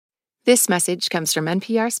This message comes from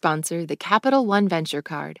NPR sponsor, the Capital One Venture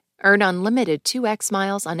Card. Earn unlimited 2x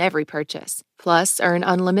miles on every purchase. Plus, earn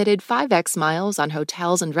unlimited 5x miles on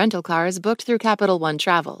hotels and rental cars booked through Capital One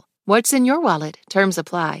Travel. What's in your wallet? Terms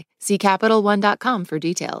apply. See CapitalOne.com for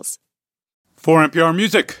details. For NPR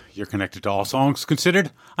Music, you're connected to All Songs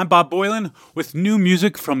Considered. I'm Bob Boylan with new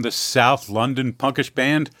music from the South London punkish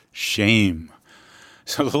band Shame.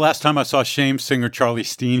 So the last time I saw Shame singer Charlie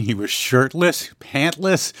Steen, he was shirtless,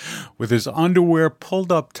 pantless, with his underwear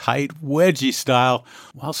pulled up tight, wedgie style,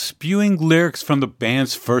 while spewing lyrics from the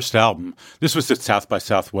band's first album. This was at South by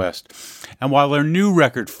Southwest. And while their new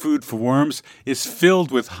record, Food for Worms, is filled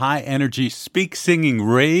with high-energy, speak-singing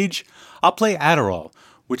rage, I'll play Adderall,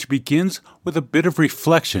 which begins with a bit of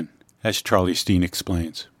reflection, as Charlie Steen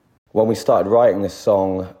explains. When we started writing this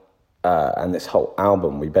song and this whole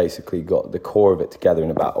album, we basically got the core of it together in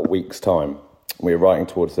about a week's time. We were writing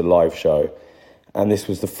towards the live show, and this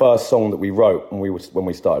was the first song that we wrote when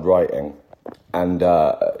we started writing. And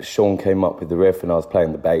Sean came up with the riff, and I was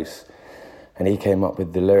playing the bass, and he came up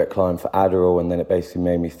with the lyric line for Adderall, and then it basically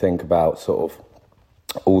made me think about sort of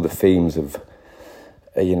all the themes of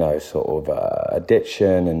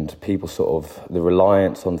addiction and people sort of the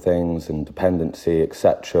reliance on things and dependency,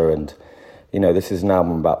 etc. And, this is an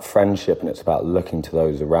album about friendship, and it's about looking to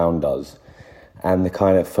those around us and the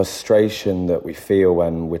kind of frustration that we feel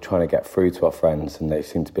when we're trying to get through to our friends and they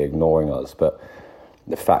seem to be ignoring us. But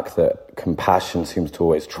the fact that compassion seems to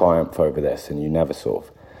always triumph over this and you never sort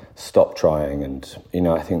of stop trying. And,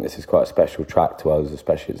 I think this is quite a special track to us,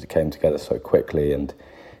 especially as it came together so quickly and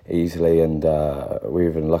easily, and we were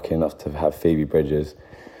even lucky enough to have Phoebe Bridgers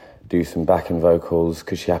do some backing vocals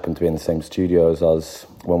because she happened to be in the same studio as us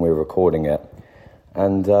when we were recording it.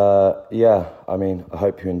 And I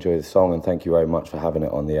hope you enjoy the song, and thank you very much for having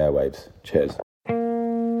it on the airwaves. Cheers.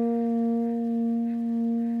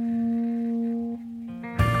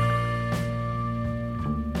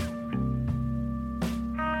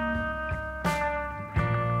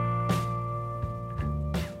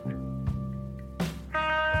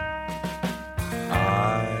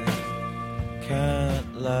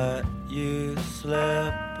 Let you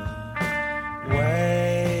slip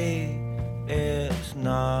away. It's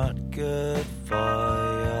not good for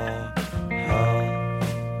your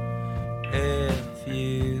health if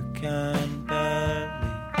you can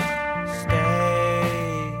barely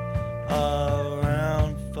stay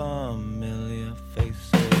around familiar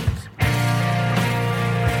faces.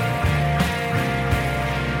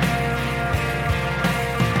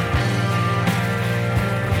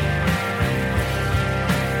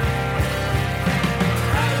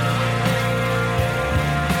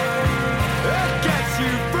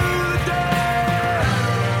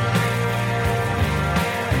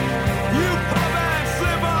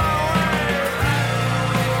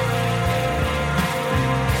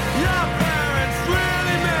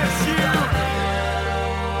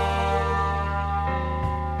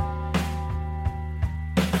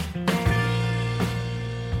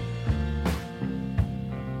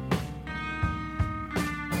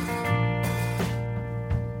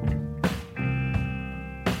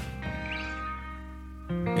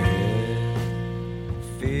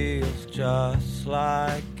 Just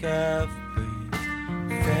like everything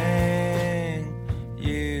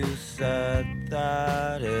you said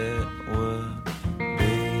that it would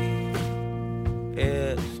be.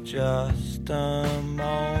 It's just a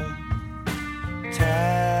momentary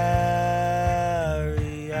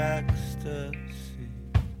ecstasy.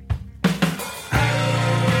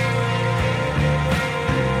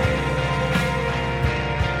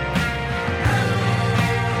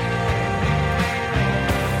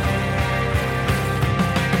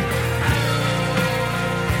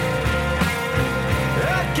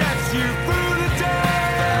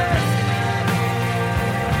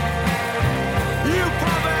 You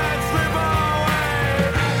pop and slip away.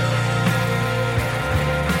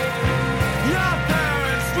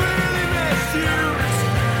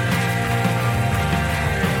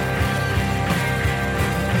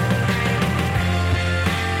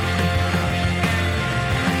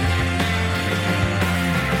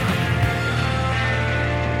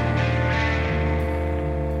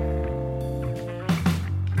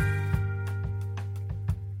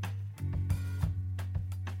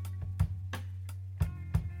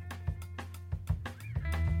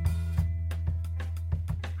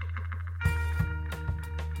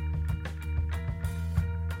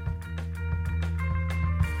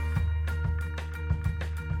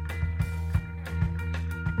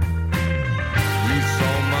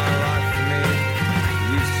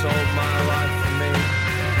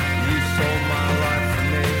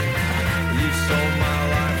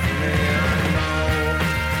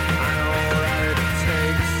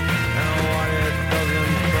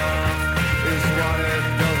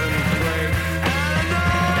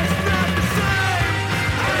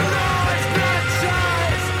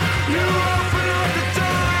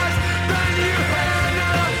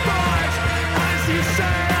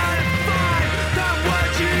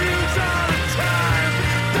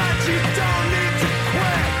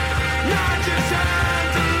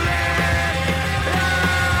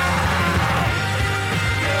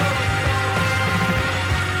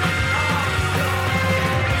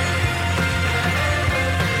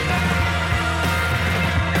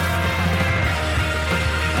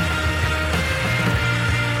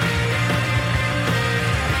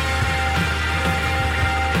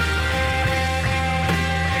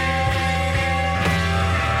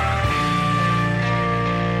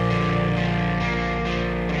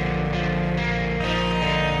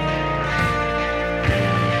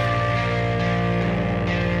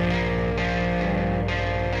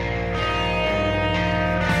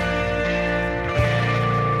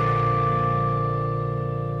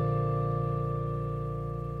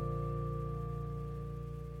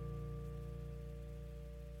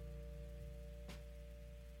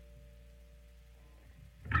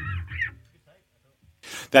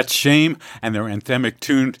 That's Shame and their anthemic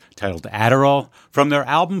tune titled Adderall from their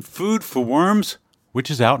album Food for Worms, which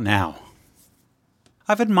is out now.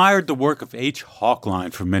 I've admired the work of H.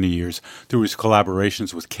 Hawkline for many years through his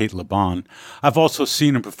collaborations with Kate LeBon. I've also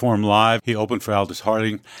seen him perform live. He opened for Aldous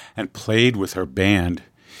Harding and played with her band.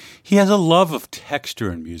 He has a love of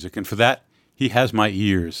texture in music, and for that, he has my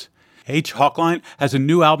ears. H. Hawkline has a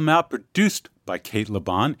new album out produced by Kate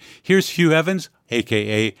LeBon. Here's Hugh Evans,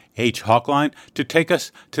 a.k.a. H. Hawkline, to take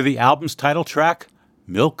us to the album's title track,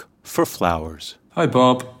 Milk for Flowers. Hi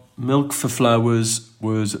Bob. Milk for Flowers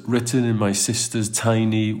was written in my sister's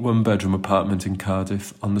tiny one-bedroom apartment in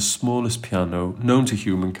Cardiff on the smallest piano known to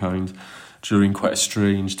humankind during quite a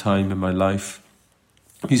strange time in my life.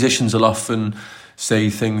 Musicians will often say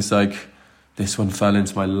things like, this one fell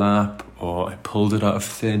into my lap, or I pulled it out of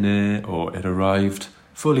thin air, or it arrived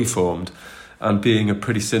fully formed. And being a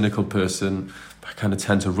pretty cynical person, I kind of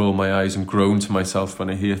tend to roll my eyes and groan to myself when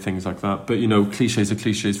I hear things like that. But, you know, cliches are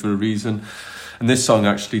cliches for a reason. And this song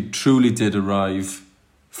actually truly did arrive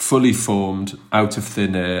fully formed, out of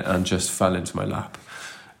thin air, and just fell into my lap.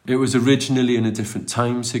 It was originally in a different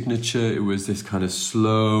time signature. It was this kind of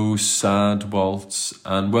slow, sad waltz.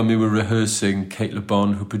 And when we were rehearsing, Kate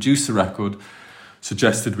LeBon, who produced the record,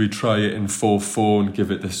 suggested we try it in 4/4 and give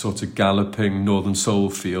it this sort of galloping Northern Soul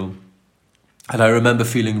feel. And I remember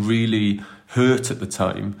feeling really hurt at the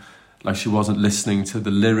time, like she wasn't listening to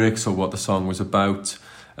the lyrics or what the song was about.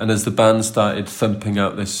 And as the band started thumping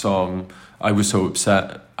out this song, I was so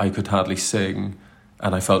upset I could hardly sing.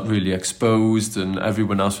 And I felt really exposed, and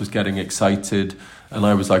everyone else was getting excited. And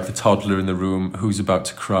I was like the toddler in the room who's about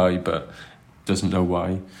to cry but doesn't know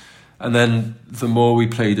why. And then the more we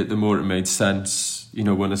played it, the more it made sense. You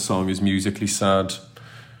know, when a song is musically sad,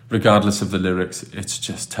 regardless of the lyrics, it's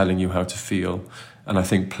just telling you how to feel. And I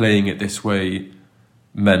think playing it this way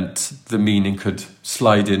meant the meaning could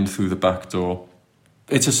slide in through the back door.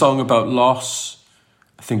 It's a song about loss.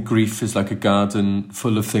 I think grief is like a garden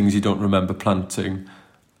full of things you don't remember planting,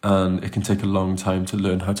 and it can take a long time to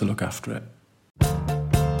learn how to look after it.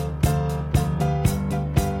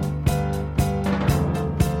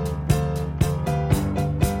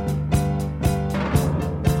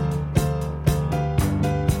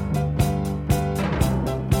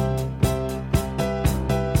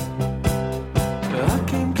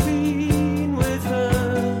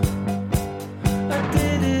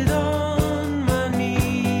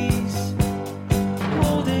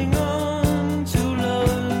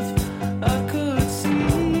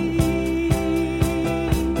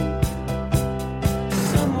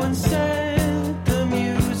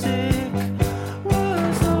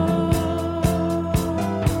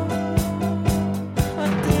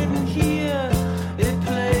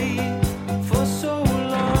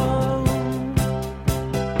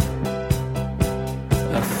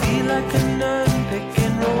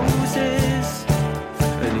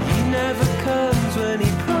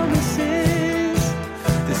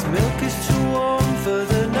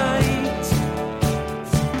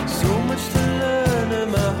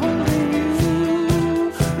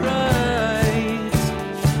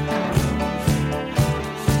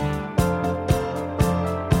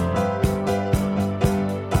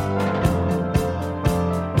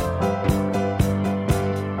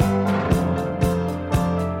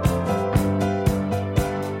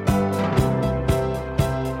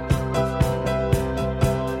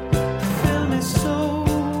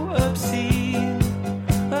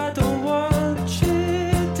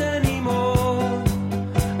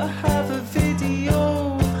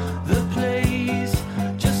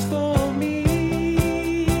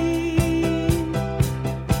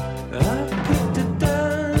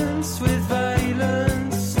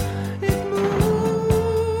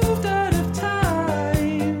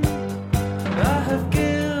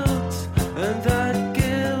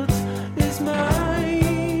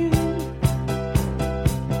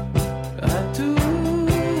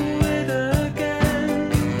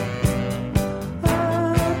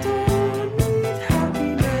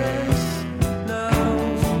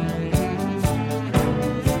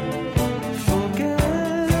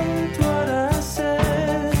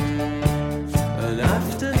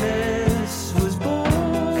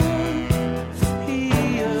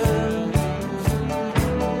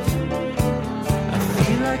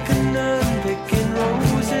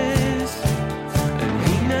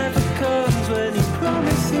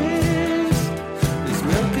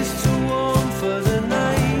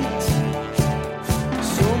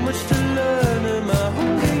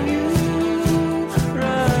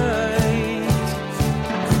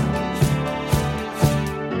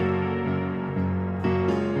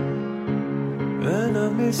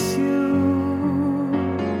 miss you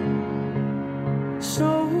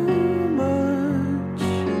so much.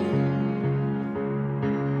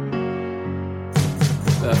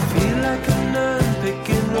 I feel like a nun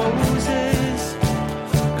picking roses,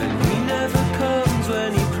 and he never comes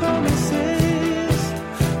when he promises.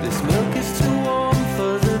 This milk is too warm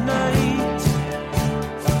for the night.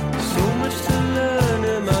 So much to learn,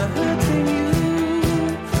 am I hurting you?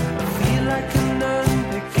 I feel like a nun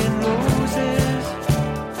picking roses,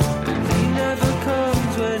 and he never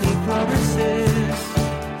comes when he promises.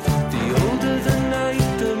 The older the night,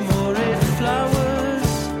 the more it flowers,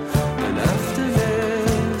 and after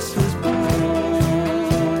this was born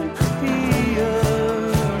here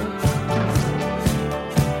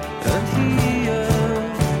and here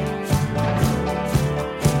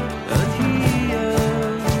and here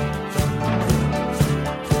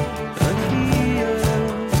and here.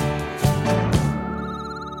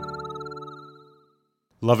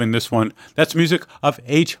 Loving this one. That's music of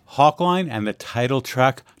H. Hawkline and the title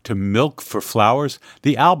track to Milk for Flowers.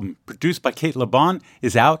 The album, produced by Kate Laban,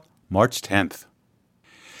 is out March 10th.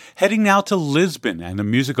 Heading now to Lisbon and the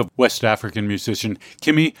music of West African musician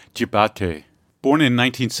Kimi Djabaté. Born in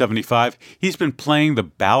 1975, he's been playing the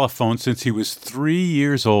balafon since he was 3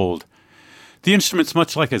 years old. The instrument's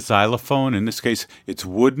much like a xylophone. In this case, it's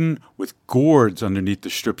wooden with gourds underneath the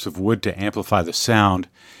strips of wood to amplify the sound.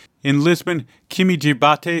 In Lisbon, Kimi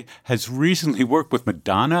Djabaté has recently worked with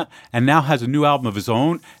Madonna and now has a new album of his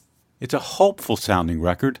own. It's a hopeful-sounding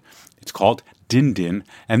record. It's called Din Din,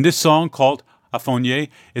 and this song, called Afonye,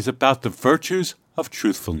 is about the virtues of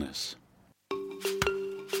truthfulness.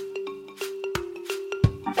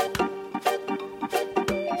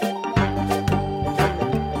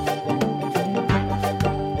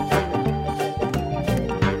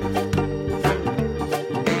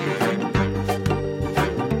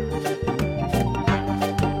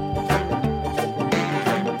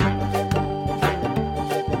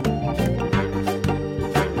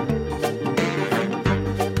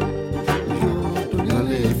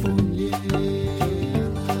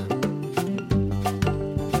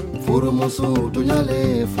 Foromoso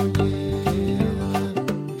tunyale fonye,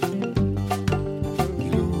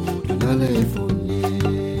 yo tunyale fonye,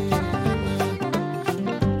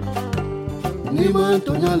 nima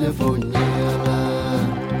tunyale fonye la,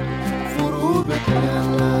 foro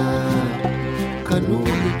betela, kanu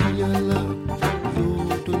betela, yo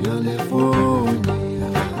tunyale fonye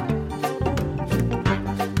la.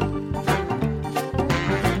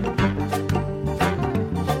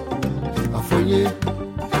 Afonye.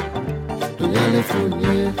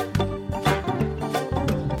 Afonye,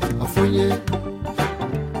 afonye,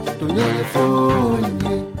 tonyale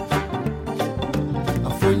fonye,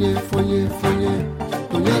 afonye, fonye, fonye,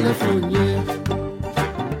 tonyale fonye,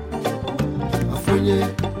 afonye,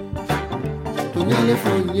 tonyale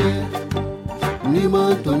fonye, nima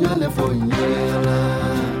tonyale fonye la,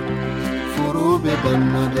 forobe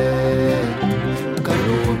banade,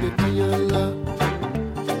 karobe piyala,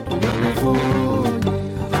 tonyale fonye.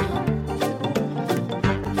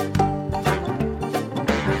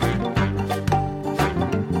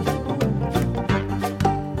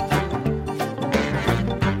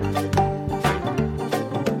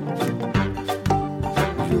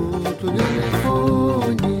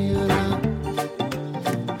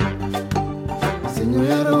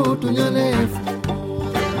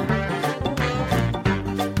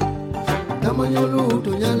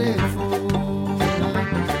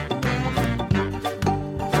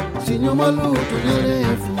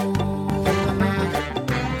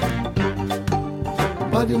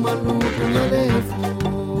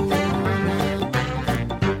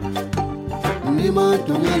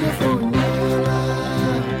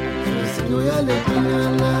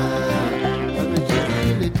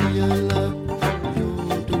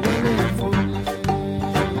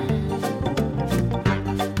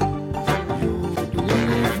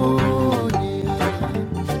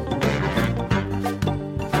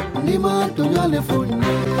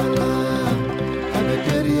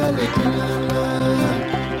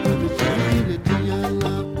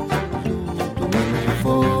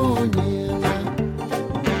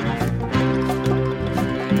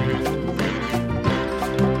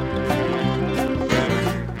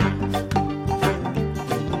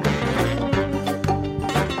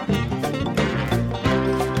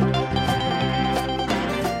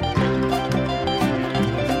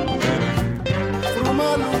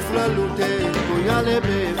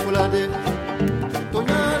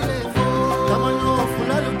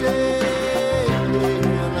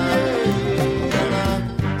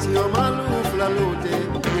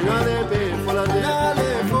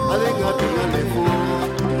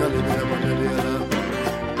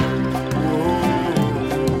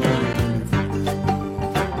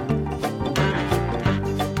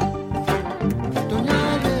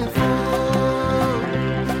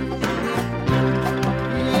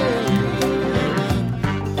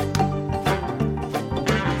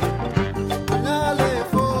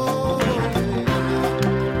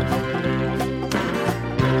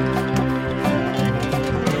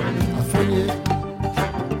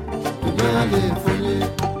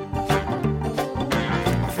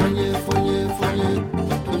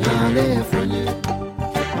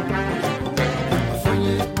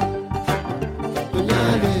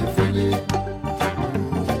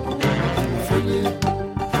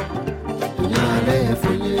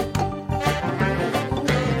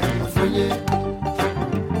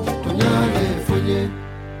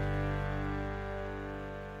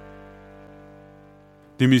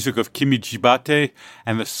 The music of Kimi Djabaté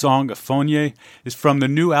and the song Afonye is from the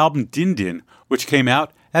new album Din Din, which came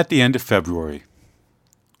out at the end of February.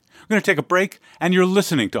 I'm going to take a break, and you're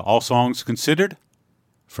listening to All Songs Considered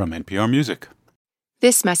from NPR Music.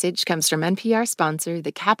 This message comes from NPR sponsor,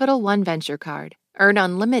 the Capital One Venture Card. Earn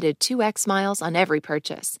unlimited 2x miles on every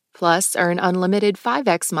purchase. Plus, earn unlimited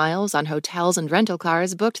 5x miles on hotels and rental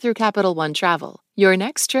cars booked through Capital One Travel. Your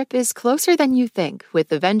next trip is closer than you think with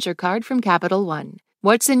the Venture Card from Capital One.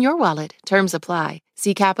 What's in your wallet? Terms apply.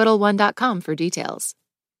 See CapitalOne.com for details.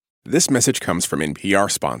 This message comes from NPR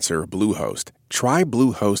sponsor Bluehost. Try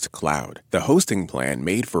Bluehost Cloud, the hosting plan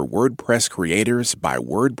made for WordPress creators by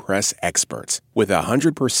WordPress experts. With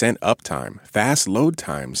 100% uptime, fast load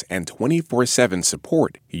times, and 24/7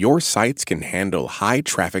 support, your sites can handle high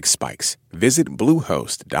traffic spikes. Visit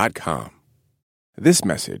Bluehost.com. This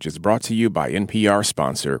message is brought to you by NPR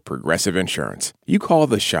sponsor Progressive Insurance. You call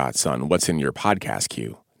the shots on what's in your podcast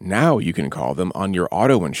queue. Now you can call them on your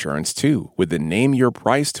auto insurance, too, with the Name Your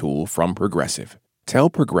Price tool from Progressive. Tell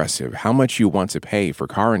Progressive how much you want to pay for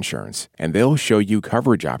car insurance, and they'll show you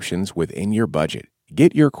coverage options within your budget.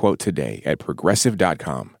 Get your quote today at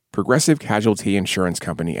Progressive.com. Progressive Casualty Insurance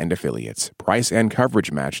Company and Affiliates. Price and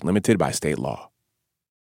coverage match limited by state law.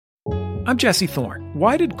 I'm Jesse Thorne.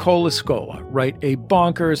 Why did Cola Scola write a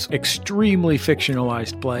bonkers, extremely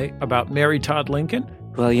fictionalized play about Mary Todd Lincoln?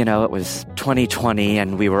 Well, it was 2020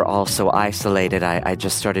 and we were all so isolated. I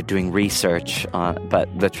just started doing research, but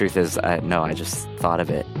the truth is, I just thought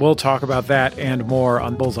of it. We'll talk about that and more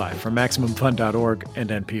on Bullseye from MaximumFun.org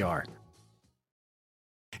and NPR.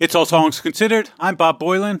 It's All Songs Considered. I'm Bob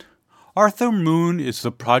Boylan. Arthur Moon is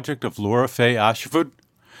the project of Laura Faye Ashford.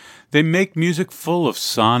 They make music full of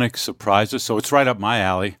sonic surprises, so it's right up my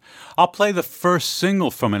alley. I'll play the first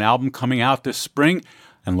single from an album coming out this spring,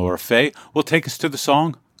 and Laura Faye will take us to the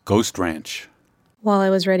song Ghost Ranch. While I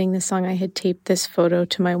was writing this song, I had taped this photo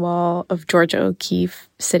to my wall of Georgia O'Keeffe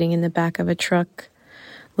sitting in the back of a truck,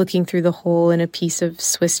 looking through the hole in a piece of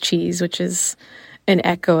Swiss cheese, which is an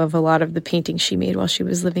echo of a lot of the paintings she made while she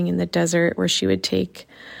was living in the desert, where she would take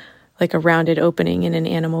like a rounded opening in an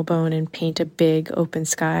animal bone and paint a big open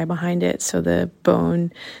sky behind it. So the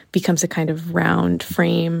bone becomes a kind of round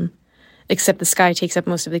frame, except the sky takes up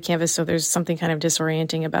most of the canvas. So there's something kind of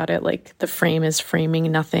disorienting about it. Like the frame is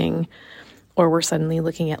framing nothing, or we're suddenly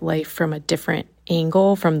looking at life from a different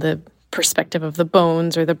angle, from the perspective of the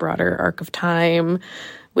bones or the broader arc of time,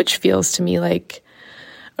 which feels to me like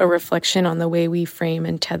a reflection on the way we frame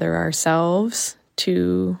and tether ourselves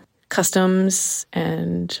to customs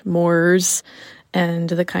and mores and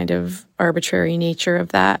the kind of arbitrary nature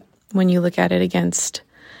of that when you look at it against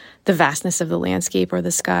the vastness of the landscape or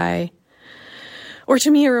the sky. Or to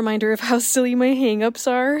me, a reminder of how silly my hang-ups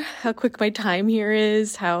are, how quick my time here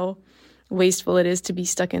is, how wasteful it is to be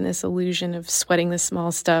stuck in this illusion of sweating the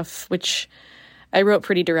small stuff, which I wrote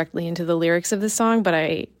pretty directly into the lyrics of the song, but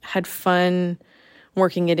I had fun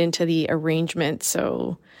working it into the arrangement.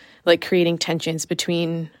 So like creating tensions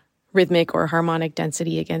between rhythmic or harmonic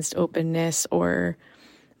density against openness, or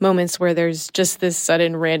moments where there's just this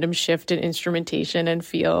sudden random shift in instrumentation and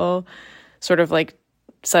feel, sort of like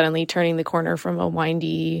suddenly turning the corner from a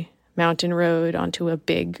windy mountain road onto a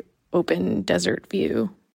big open desert view.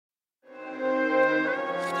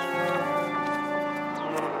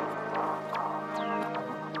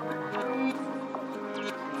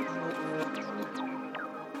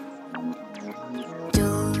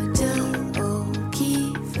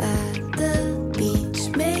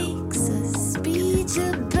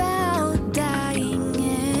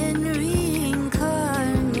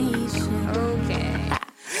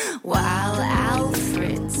 While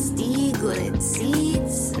Alfred Stieglitz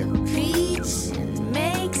eats a peach and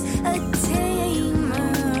makes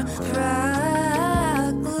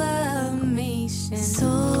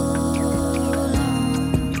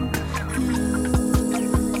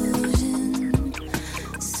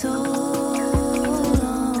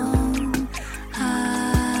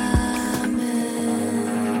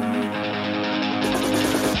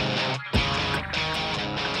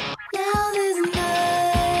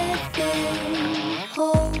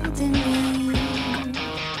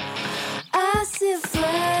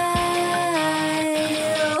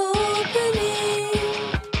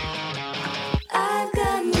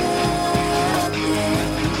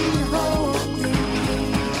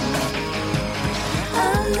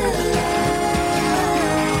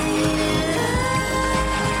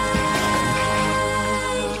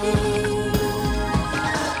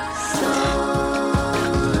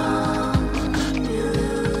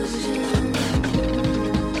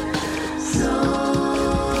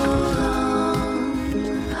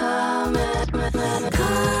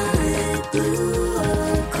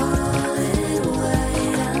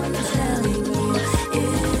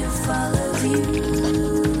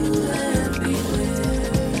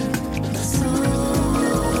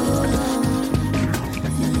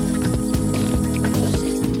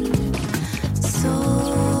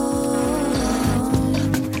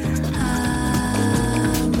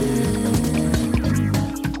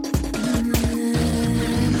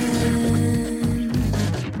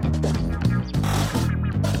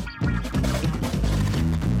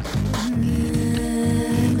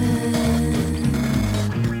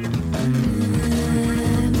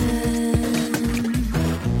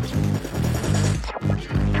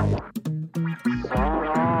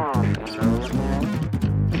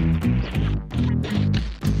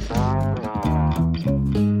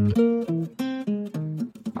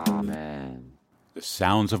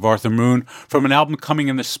Sounds of Arthur Moon from an album coming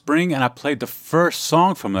in the spring, and I played the first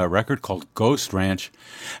song from that record called Ghost Ranch.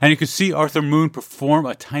 And you can see Arthur Moon perform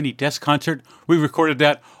a tiny desk concert. We recorded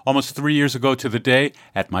that almost 3 years ago to the day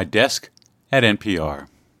at my desk at NPR.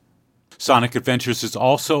 Sonic Adventures is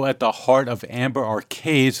also at the heart of Amber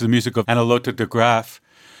Arcades, the music of Annelotte de Graaf.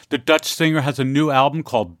 The Dutch singer has a new album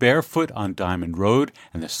called Barefoot on Diamond Road,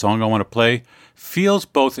 and the song I want to play feels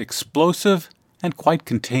both explosive and quite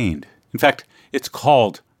contained. In fact, it's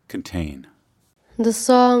called Contain. The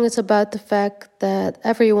song is about the fact that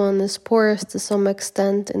everyone is porous to some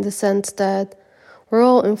extent, in the sense that we're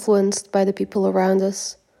all influenced by the people around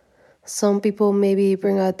us. Some people maybe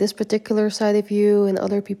bring out this particular side of you and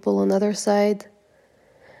other people another side.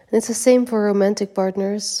 And it's the same for romantic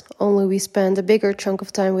partners, only we spend a bigger chunk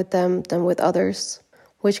of time with them than with others,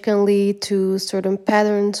 which can lead to certain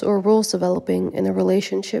patterns or rules developing in a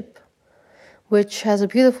relationship, which has a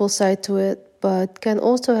beautiful side to it, but can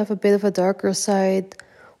also have a bit of a darker side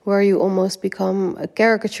where you almost become a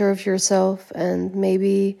caricature of yourself and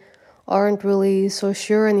maybe aren't really so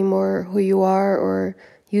sure anymore who you are or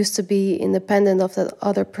used to be independent of that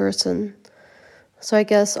other person. So I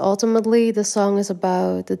guess ultimately the song is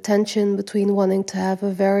about the tension between wanting to have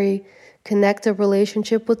a very connected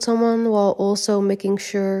relationship with someone while also making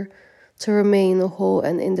sure to remain a whole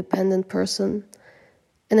and independent person.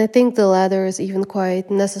 And I think the latter is even quite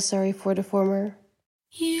necessary for the former.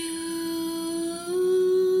 You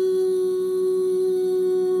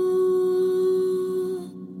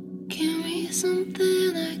give me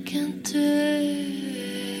something I can take.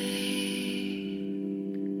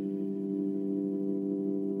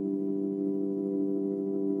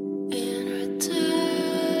 In return,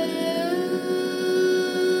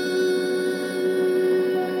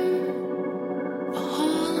 I'll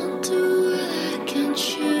hold on to what I can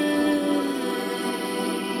share.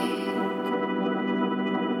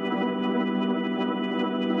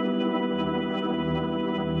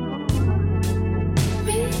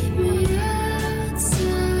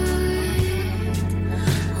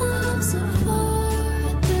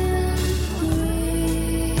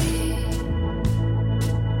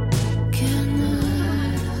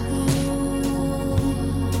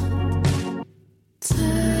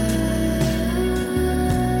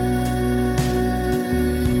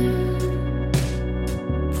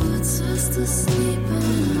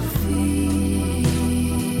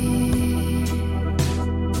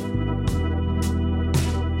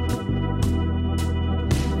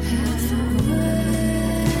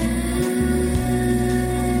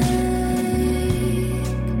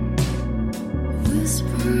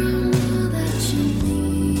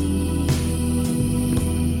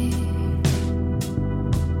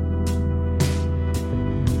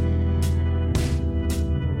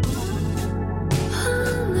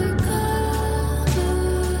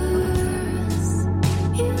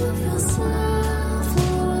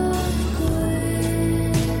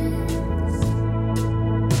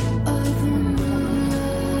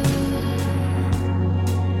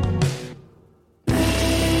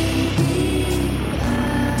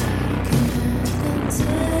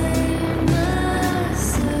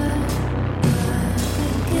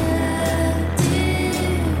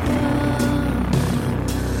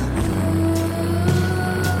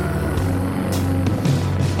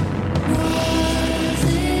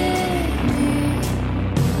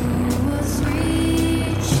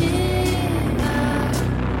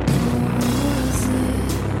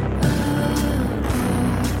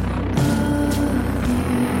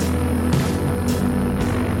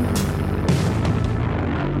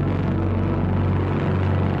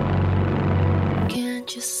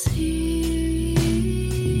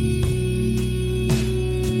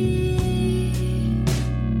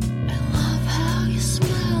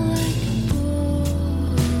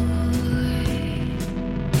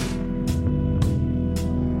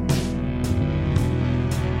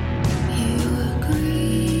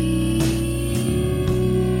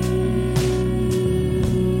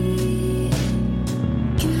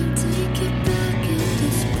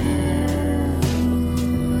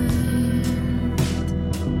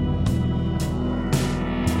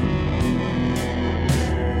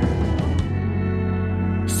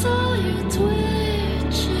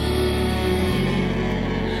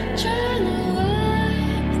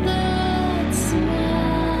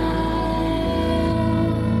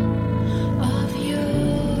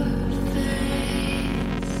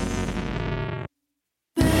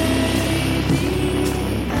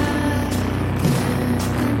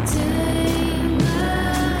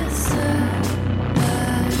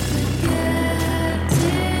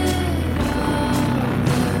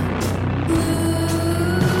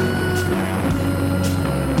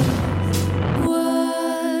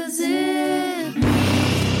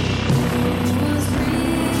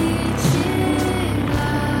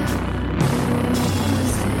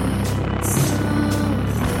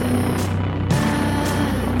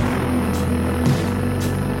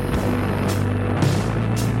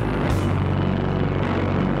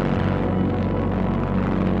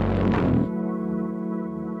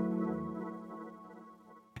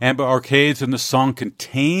 Amber Arcades and the song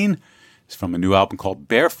Contain is from a new album called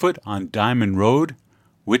Barefoot on Diamond Road,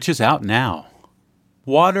 which is out now.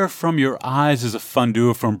 Water From Your Eyes is a fun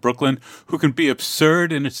duo from Brooklyn who can be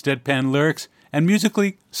absurd in its deadpan lyrics and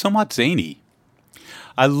musically somewhat zany.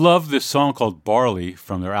 I love this song called Barley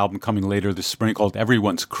from their album coming later this spring called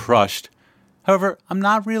Everyone's Crushed. However, I'm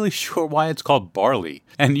not really sure why it's called Barley,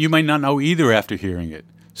 and you might not know either after hearing it.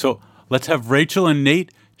 So let's have Rachel and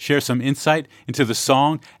Nate share some insight into the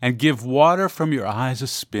song and give Water From Your Eyes a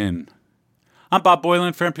spin. I'm Bob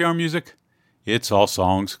Boylan for NPR Music. It's All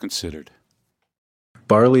Songs Considered.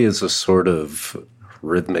 Barley is a sort of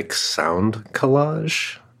rhythmic sound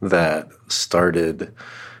collage that started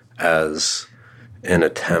as an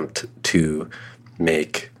attempt to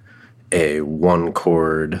make a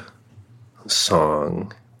one-chord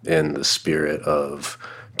song in the spirit of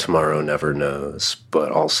Tomorrow Never Knows,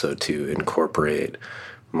 but also to incorporate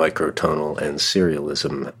microtonal and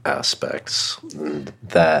serialism aspects. And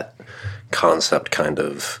that concept kind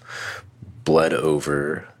of bled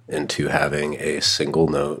over into having a single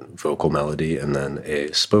note vocal melody and then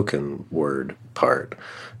a spoken word part,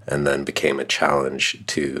 and then became a challenge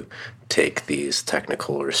to take these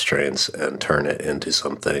technical restraints and turn it into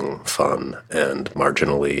something fun and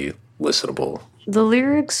marginally listenable. The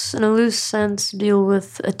lyrics, in a loose sense, deal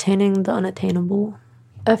with attaining the unattainable.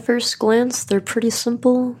 At first glance, they're pretty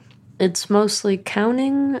simple. It's mostly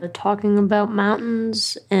counting, talking about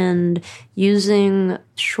mountains, and using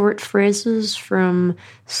short phrases from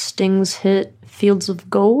Sting's hit Fields of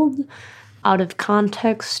Gold out of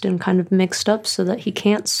context and kind of mixed up so that he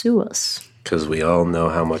can't sue us. Because we all know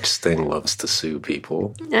how much Sting loves to sue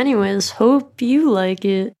people. Anyways, hope you like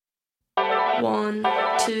it. 1,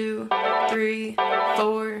 2, 3,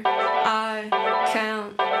 4. I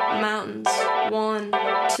count mountains. 1,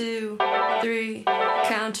 2, 3.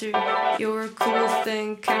 Counter, you're a cool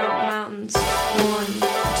thing. Count mountains. 1,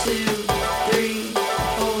 2, 3, 4.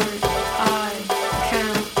 I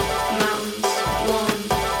count mountains. 1,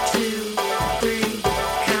 2, 3.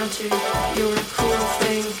 Counter, you're a cool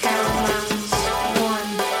thing. Count mountains. 1,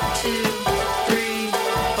 2, 3,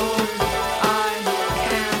 4. I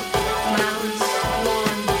count mountains.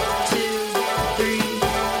 1, 2, 3.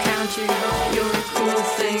 Counter, you're a cool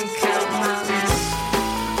thing. Count mountains.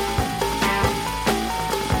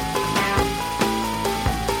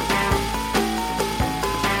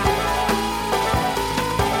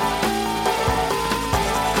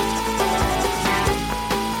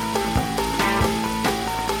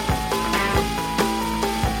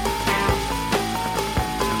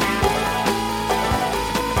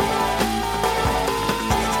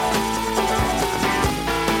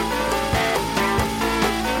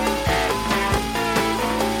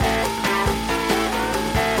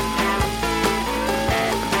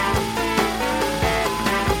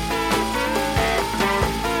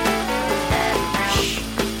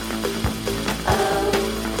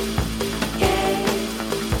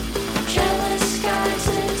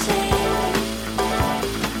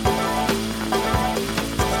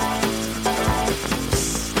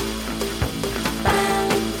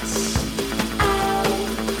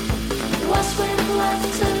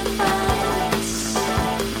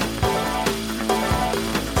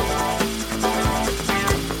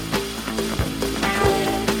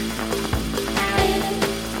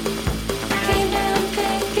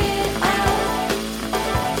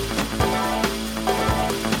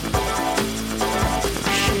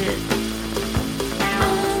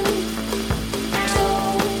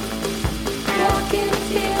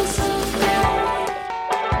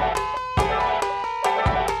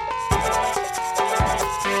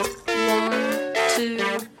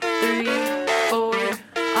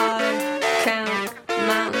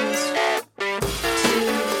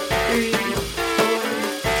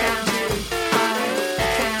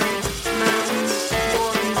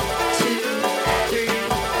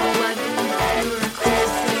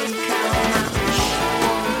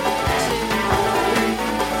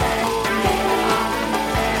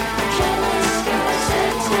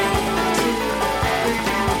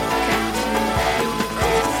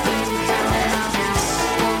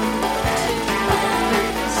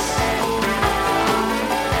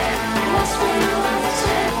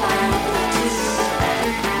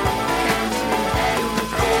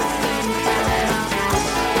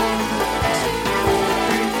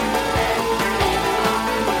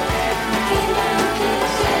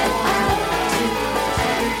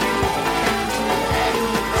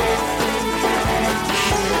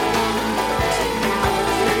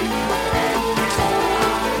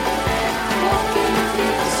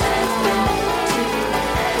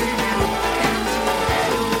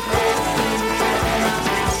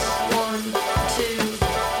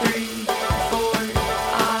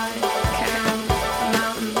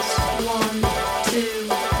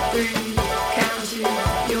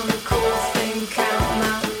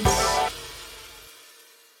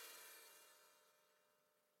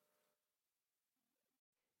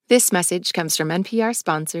 This message comes from NPR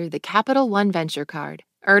sponsor, the Capital One Venture Card.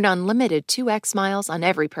 Earn unlimited 2x miles on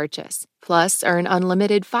every purchase. Plus, earn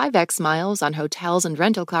unlimited 5x miles on hotels and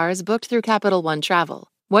rental cars booked through Capital One Travel.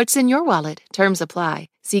 What's in your wallet? Terms apply.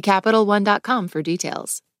 See CapitalOne.com for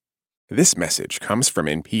details. This message comes from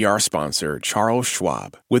NPR sponsor Charles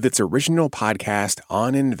Schwab with its original podcast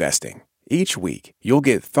on investing. Each week, you'll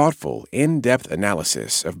get thoughtful, in-depth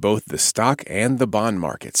analysis of both the stock and the bond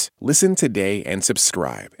markets. Listen today and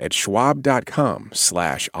subscribe at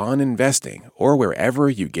schwab.com/oninvesting or wherever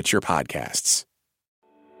you get your podcasts.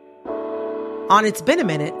 On It's Been a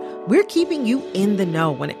Minute, we're keeping you in the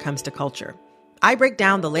know when it comes to culture. I break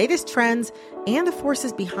down the latest trends and the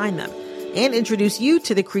forces behind them and introduce you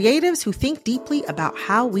to the creatives who think deeply about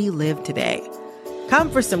how we live today. Come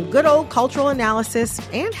for some good old cultural analysis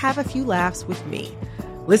and have a few laughs with me.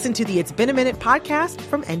 Listen to the It's Been a Minute podcast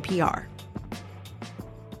from NPR.